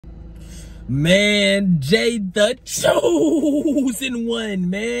Man, Jay the chosen one,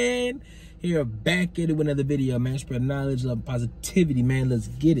 man. Here, back at it with another video, man. Spread knowledge, love, positivity, man. Let's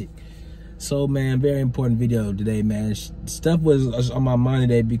get it. So, man, very important video today, man. Stuff was on my mind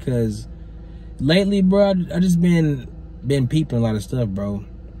today because lately, bro, I just been peeping a lot of stuff, bro.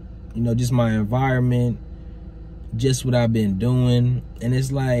 You know, just my environment, just what I've been doing. And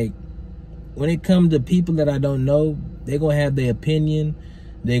it's like, when it comes to people that I don't know, they're going to have their opinion.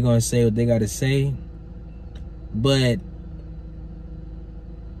 They're going to say what they got to say. But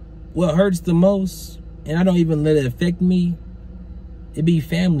what hurts the most, and I don't even let it affect me, it be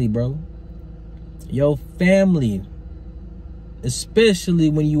family, bro. Your family, especially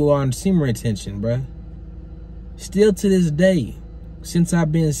when you are on semen retention, bro. Still to this day, since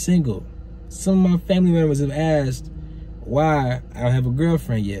I've been single, some of my family members have asked why I don't have a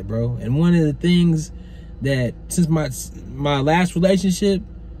girlfriend yet, bro. And one of the things that, since my last relationship,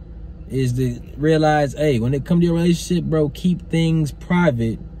 is to realize, hey, when it comes to your relationship, bro, keep things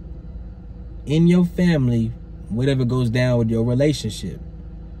private in your family, whatever goes down with your relationship.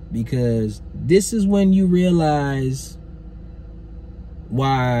 Because this is when you realize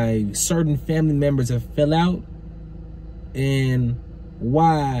why certain family members have fell out and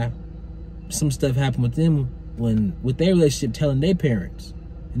why some stuff happened with them with their relationship, telling their parents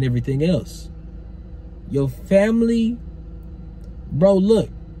and everything else. Your family, bro, look,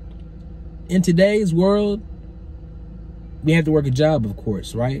 in today's world, we have to work a job, of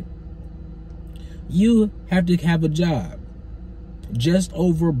course, right? You have to have a job. Just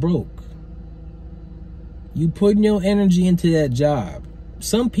over broke. You putting your energy into that job.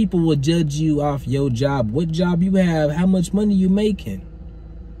 Some people will judge you off your job, what job you have, how much money you making.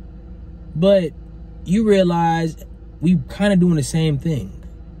 But you realize we kind of doing the same thing.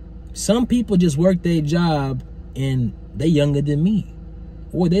 Some people just work their job and they younger than me,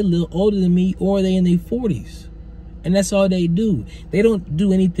 or they a little older than me, or they in their 40s. And that's all they do. They don't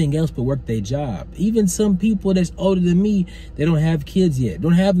do anything else but work their job. Even some people that's older than me, they don't have kids yet,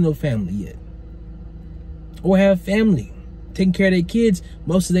 don't have no family yet, or have family. Taking care of their kids,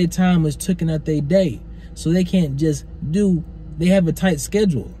 most of their time is taken out their day. So they can't just they have a tight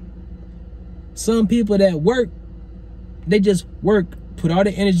schedule. Some people that work, they just work, put all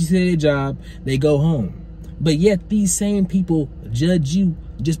the energy to their job, they go home. But yet these same people judge you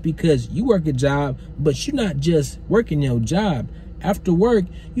just because you work a job, but you're not just working your job. After work,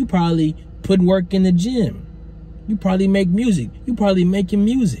 you probably put work in the gym. You probably make music. You probably making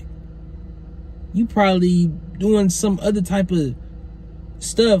music. You probably doing some other type of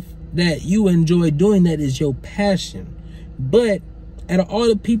stuff that you enjoy doing, that is your passion. But out of all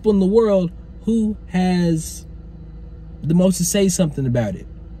the people in the world, who has the most to say something about it?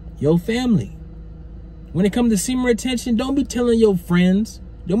 Your family. When it comes to semen retention, don't be telling your friends,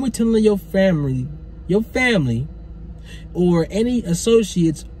 don't be telling your family, or any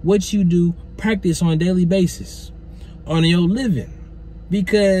associates what you do, practice on a daily basis, on your living.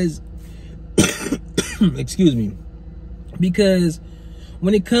 Because, excuse me, because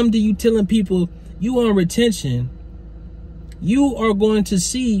when it comes to you telling people you on retention, you are going to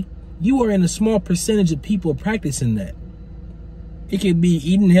see you are in a small percentage of people practicing that. It could be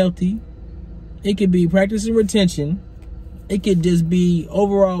eating healthy. It could be practicing retention. It could just be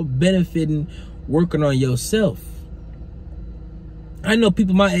overall benefiting, working on yourself. I know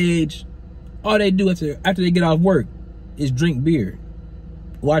people my age, all they do after they get off work is drink beer,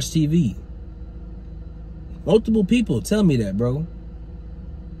 watch TV. Multiple people tell me that, bro.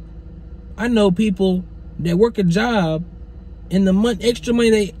 I know people that work a job, and the extra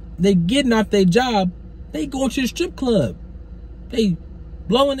money they getting off their job, they going to the strip club. They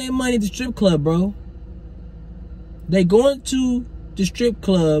blowing their money at the strip club, bro. They going to the strip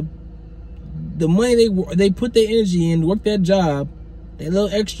club. The money they put their energy in, work that job, that little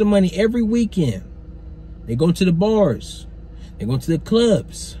extra money every weekend. They go to the bars. They go to the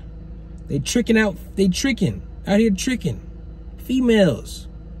clubs. They tricking out here tricking females.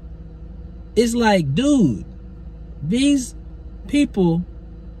 It's like, dude, these people,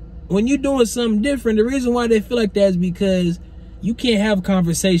 when you're doing something different, the reason why they feel like that is because you can't have a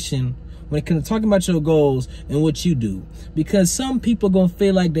conversation when it comes to talking about your goals and what you do. Because some people gonna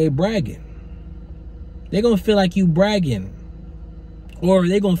feel like they bragging. They're gonna feel like you bragging. Or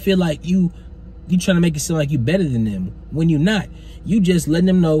they gonna feel like you trying to make it sound like you better than them when you're not. You just letting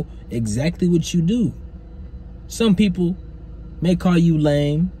them know exactly what you do. Some people may call you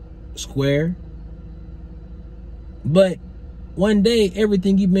lame, square. But one day,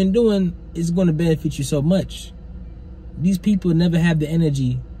 everything you've been doing is going to benefit you so much. These people never have the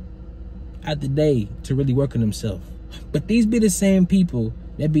energy at the day to really work on themselves. But these be the same people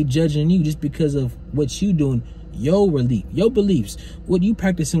that be judging you just because of what you doing, your beliefs, what you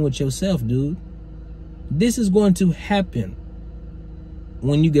practicing with yourself, dude. This is going to happen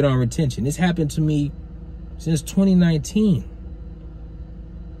when you get on retention. It's happened to me since 2019.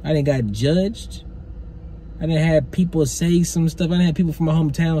 I done got judged. I done had people say some stuff. I done had people from my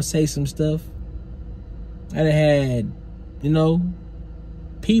hometown say some stuff. I done had, you know,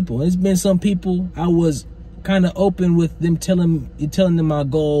 people. It's been some people I was kind of open with them, telling them my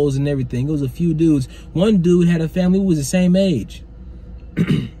goals and everything. It was a few dudes. One dude had a family who was the same age.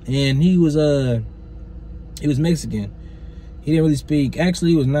 And he was Mexican. He didn't really speak.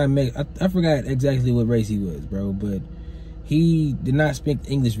 Actually, he was not Mexican. I forgot exactly what race he was, bro. But he did not speak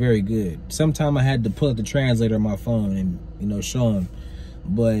English very good. Sometime I had to pull up the translator on my phone and, you know, show him.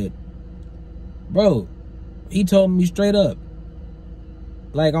 But, bro, he told me straight up,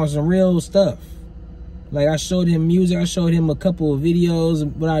 like on some real stuff. Like, I showed him music. I showed him a couple of videos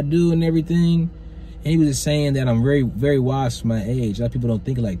of what I do and everything. And he was just saying that I'm very, very wise for my age. A lot of people don't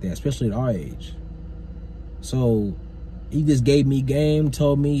think like that, especially at our age. So he just gave me game,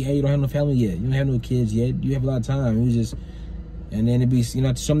 told me, hey, you don't have no family yet. You don't have no kids yet. You have a lot of time. It was just, and then it'd be, you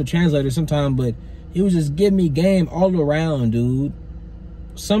know, to show the translator sometime, but he was just giving me game all around, dude.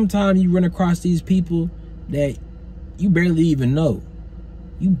 Sometimes you run across these people that you barely even know.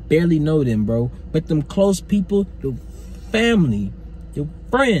 You barely know them, bro. But them close people, your family, your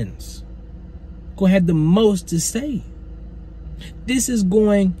friends, gonna have the most to say. This is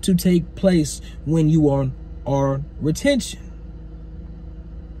going to take place when you are on retention.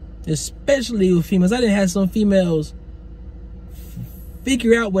 Especially with females. I didn't have some females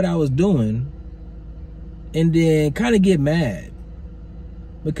figure out what I was doing and then kind of get mad.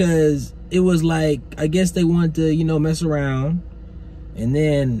 Because it was like, I guess they wanted to, you know, mess around. And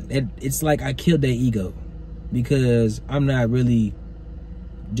then it's like I killed their ego. Because I'm not really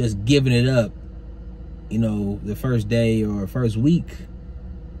just giving it up, you know, the first day or first week.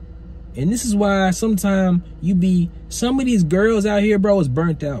 And this is why sometimes some of these girls out here, bro, is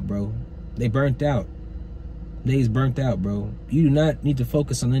burnt out, bro. They burnt out. They's burnt out, bro. You do not need to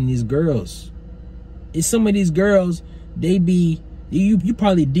focus on any of these girls. It's some of these girls, you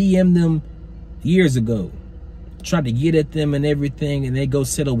probably DM them years ago. Tried to get at them and everything, and they go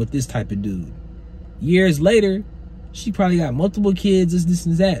settle with this type of dude. Years later, she probably got multiple kids, this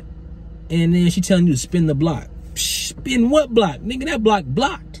and that. And then she telling you to spin the block. Psh, spin what block? Nigga, that block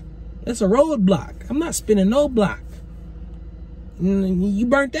blocked. That's a roadblock. I'm not spinning no block. You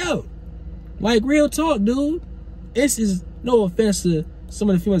burnt out. Like, real talk, dude. This is no offense to some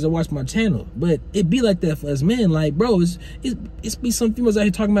of the females that watch my channel, but it be like that for us men. Like, bro, it's be some females out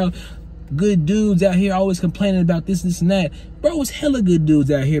here talking about good dudes out here always complaining about this and that. Bro, it's hella good dudes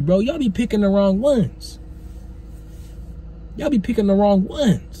out here, bro. Y'all be picking the wrong ones. Y'all be picking the wrong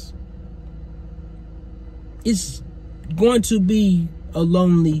ones. It's going to be a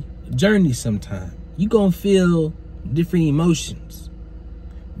lonely journey sometime. You're going to feel different emotions.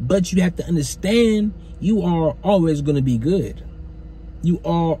 But you have to understand, you are always going to be good. You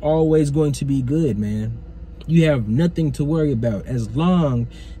are always going to be good, man. You have nothing to worry about as long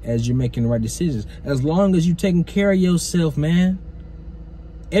as you're making the right decisions. As long as you're taking care of yourself, man.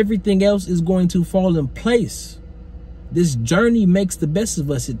 Everything else is going to fall in place. This journey makes the best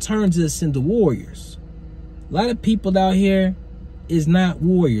of us. It turns us into warriors. A lot of people out here is not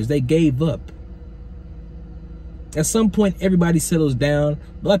warriors. They gave up. At some point, everybody settles down.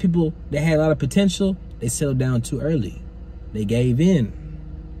 A lot of people that had a lot of potential, they settled down too early. They gave in.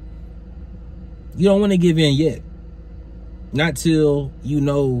 You don't want to give in yet. Not till, you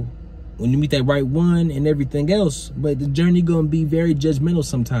know, when you meet that right one and everything else. But the journey going to be very judgmental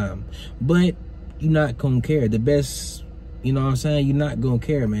sometime. But you're not going to care. The best, you know what I'm saying? You're not going to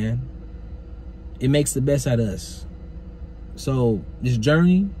care, man. It makes the best out of us. So this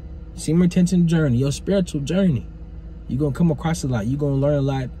journey, semen retention journey, your spiritual journey, you're going to come across a lot. You're going to learn a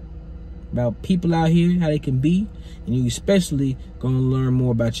lot about people out here, how they can be. And you especially going to learn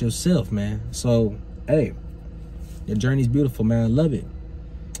more about yourself, man. So, hey, your journey's beautiful, man. I love it.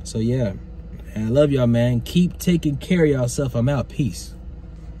 So, yeah, man, I love y'all, man. Keep taking care of yourself. I'm out. Peace.